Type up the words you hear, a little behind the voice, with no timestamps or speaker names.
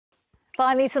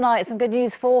Finally tonight, some good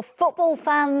news for football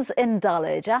fans in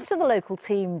Dulwich. After the local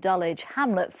team, Dulwich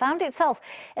Hamlet, found itself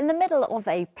in the middle of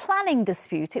a planning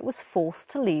dispute, it was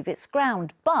forced to leave its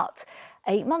ground. But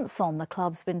 8 months on, the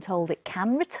club's been told it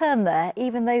can return there,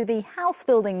 even though the house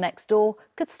building next door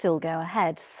could still go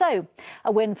ahead. So,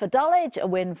 a win for Dulwich, a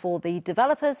win for the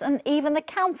developers, and even the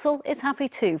council is happy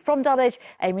too. From Dulwich,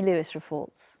 Amy Lewis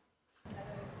reports.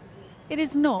 It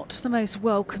is not the most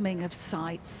welcoming of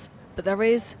sights, but there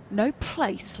is no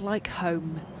place like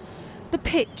home. The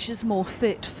pitch is more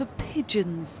fit for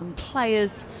pigeons than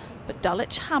players, but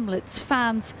Dulwich Hamlet's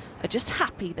fans are just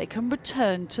happy they can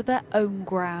return to their own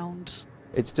ground.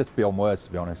 It's just beyond words,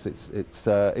 to be honest.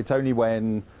 It's only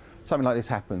when something like this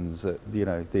happens that, you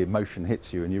know, the emotion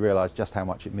hits you and you realise just how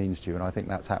much it means to you. And I think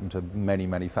that's happened to many,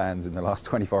 many fans in the last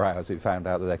 24 hours who found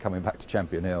out that they're coming back to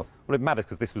Champion Hill. Well, it matters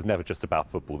because this was never just about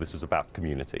football. This was about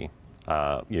community.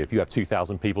 If you have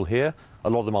 2,000 people here, a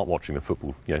lot of them aren't watching the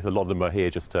football. A lot of them are here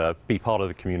just to be part of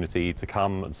the community, to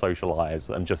come and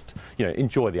socialise and just,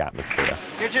 enjoy the atmosphere.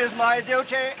 It is my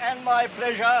duty and my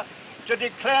pleasure to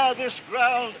declare this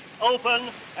ground open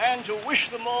and to wish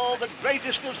them all the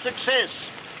greatest of success.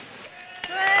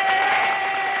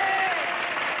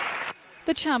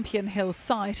 The Champion Hill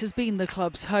site has been the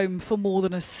club's home for more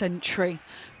than a century.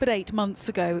 But 8 months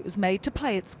ago, it was made to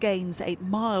play its games 8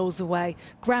 miles away,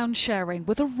 ground sharing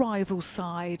with a rival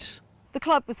side. The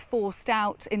club was forced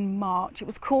out in March. It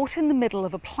was caught in the middle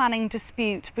of a planning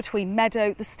dispute between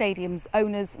Meadow, the stadium's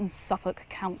owners, and Suffolk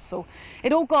Council.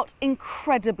 It all got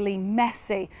incredibly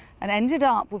messy and ended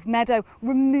up with Meadow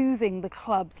removing the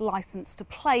club's licence to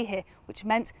play here, which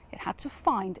meant it had to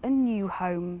find a new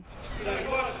home.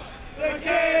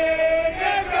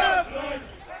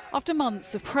 After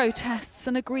months of protests,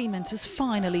 an agreement has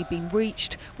finally been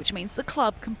reached, which means the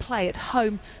club can play at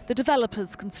home. The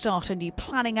developers can start a new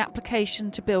planning application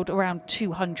to build around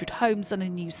 200 homes and a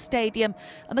new stadium,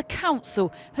 and the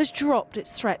council has dropped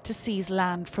its threat to seize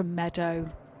land from Meadow.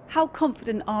 How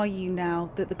confident are you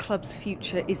now that the club's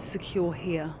future is secure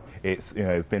here? It's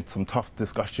been some tough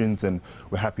discussions, and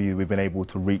we're happy we've been able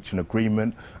to reach an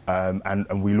agreement,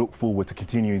 and we look forward to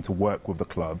continuing to work with the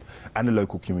club and the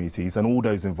local communities and all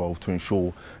those involved to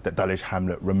ensure that Dulwich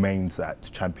Hamlet remains at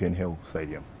Champion Hill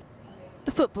Stadium.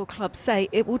 The football club say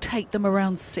it will take them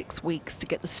around 6 weeks to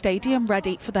get the stadium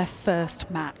ready for their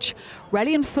first match.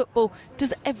 Rarely in football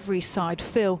does every side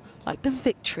feel like the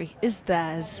victory is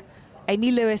theirs.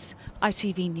 Amy Lewis,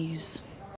 ITV News.